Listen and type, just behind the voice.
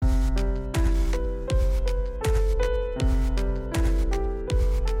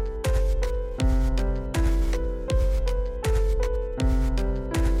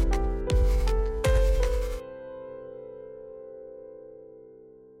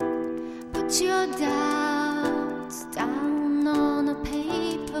your doubts down on a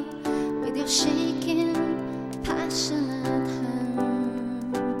paper with your shaking, passionate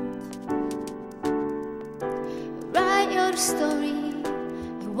hand. Write your story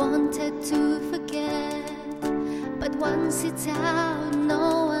you wanted to forget, but once it's out,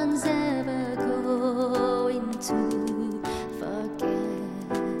 no one's ever going to forget.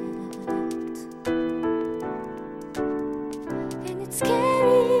 And it's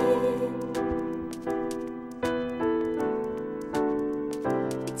scary,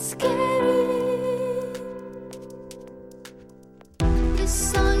 it's scary. The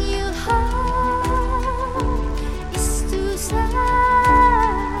song you heard is too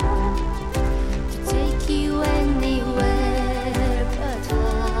sad to take you anywhere but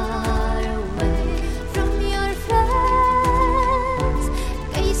far away from your friends.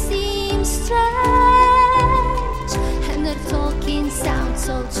 They seem strange and their talking sounds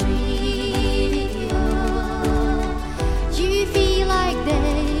so trivial. You feel like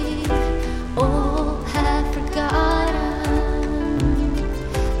they all have forgotten,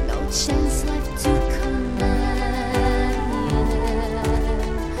 no chance left to connect.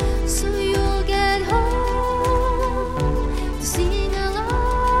 So you'll get home to sing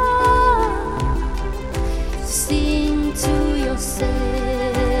along, to sing to yourself.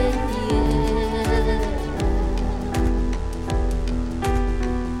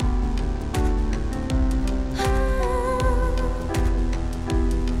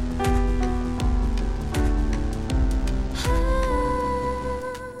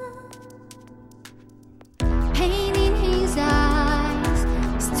 Pain in his eyes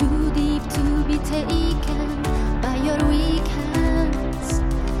is too deep to be taken by your weak hands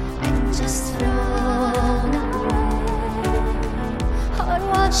and just thrown away or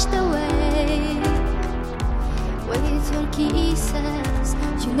washed away with your kisses.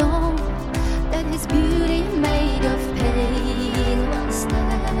 You know that his beauty made of pain was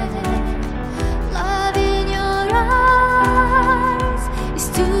there. Love in your eyes is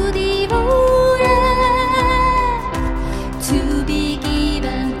too devoted to be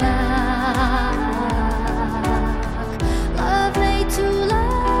given back. Love made to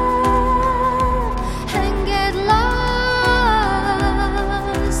love and get lost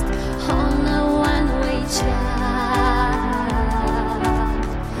on a one-way track.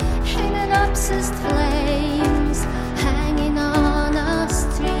 In an obsessed flames hanging on a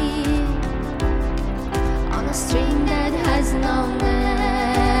string that has no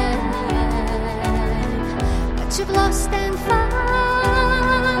neck. But you've lost and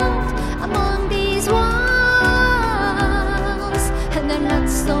found among these walls, and they're not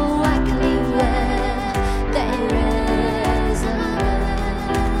so likely where they resonate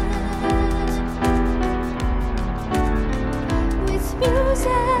with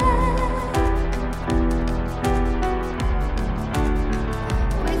music,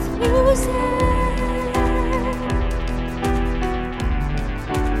 with music.